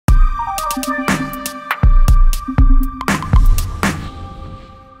There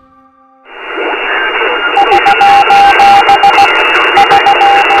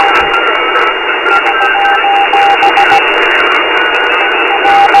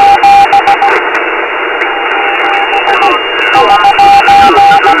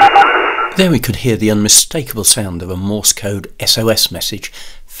we could hear the unmistakable sound of a Morse code SOS message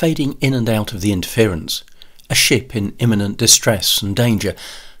fading in and out of the interference, a ship in imminent distress and danger,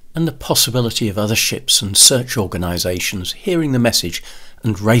 and the possibility of other ships and search organisations hearing the message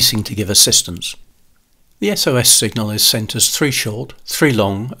and racing to give assistance. The SOS signal is sent as 3 short, 3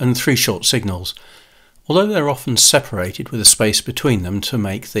 long and 3 short signals, although they're often separated with a space between them to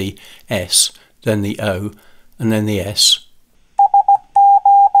make the S, then the O and then the S.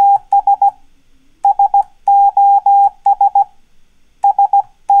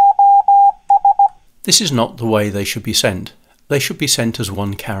 This is not the way they should be sent. They should be sent as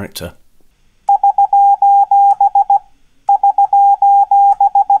one character.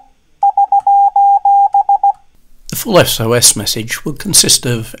 The full SOS message would consist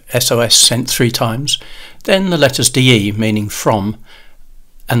of SOS sent 3 times, then the letters DE meaning from,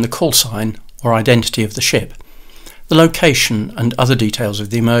 and the call sign or identity of the ship. The location and other details of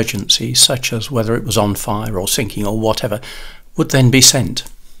the emergency, such as whether it was on fire or sinking or whatever, would then be sent.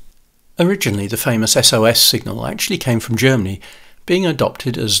 Originally, the famous SOS signal actually came from Germany, being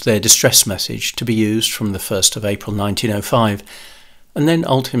adopted as their distress message to be used from the 1st of April 1905, and then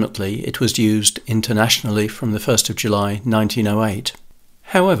ultimately it was used internationally from the 1st of July 1908.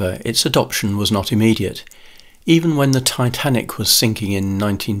 However, its adoption was not immediate. Even when the Titanic was sinking in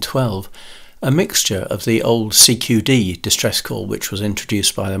 1912, a mixture of the old CQD distress call, which was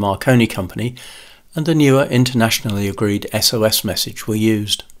introduced by the Marconi Company, and the newer internationally agreed SOS message were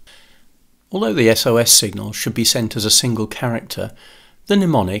used. Although the SOS signal should be sent as a single character, the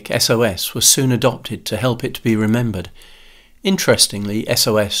mnemonic SOS was soon adopted to help it to be remembered. Interestingly,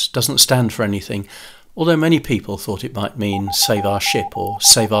 SOS doesn't stand for anything, although many people thought it might mean save our ship or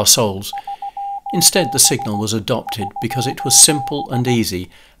save our souls. Instead, the signal was adopted because it was simple and easy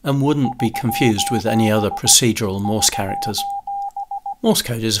and wouldn't be confused with any other procedural Morse characters. Morse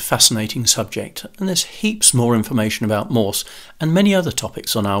code is a fascinating subject, and there's heaps more information about Morse and many other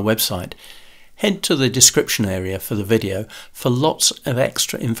topics on our website. Head to the description area for the video for lots of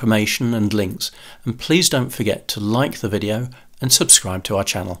extra information and links, and please don't forget to like the video and subscribe to our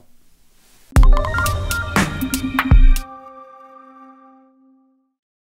channel.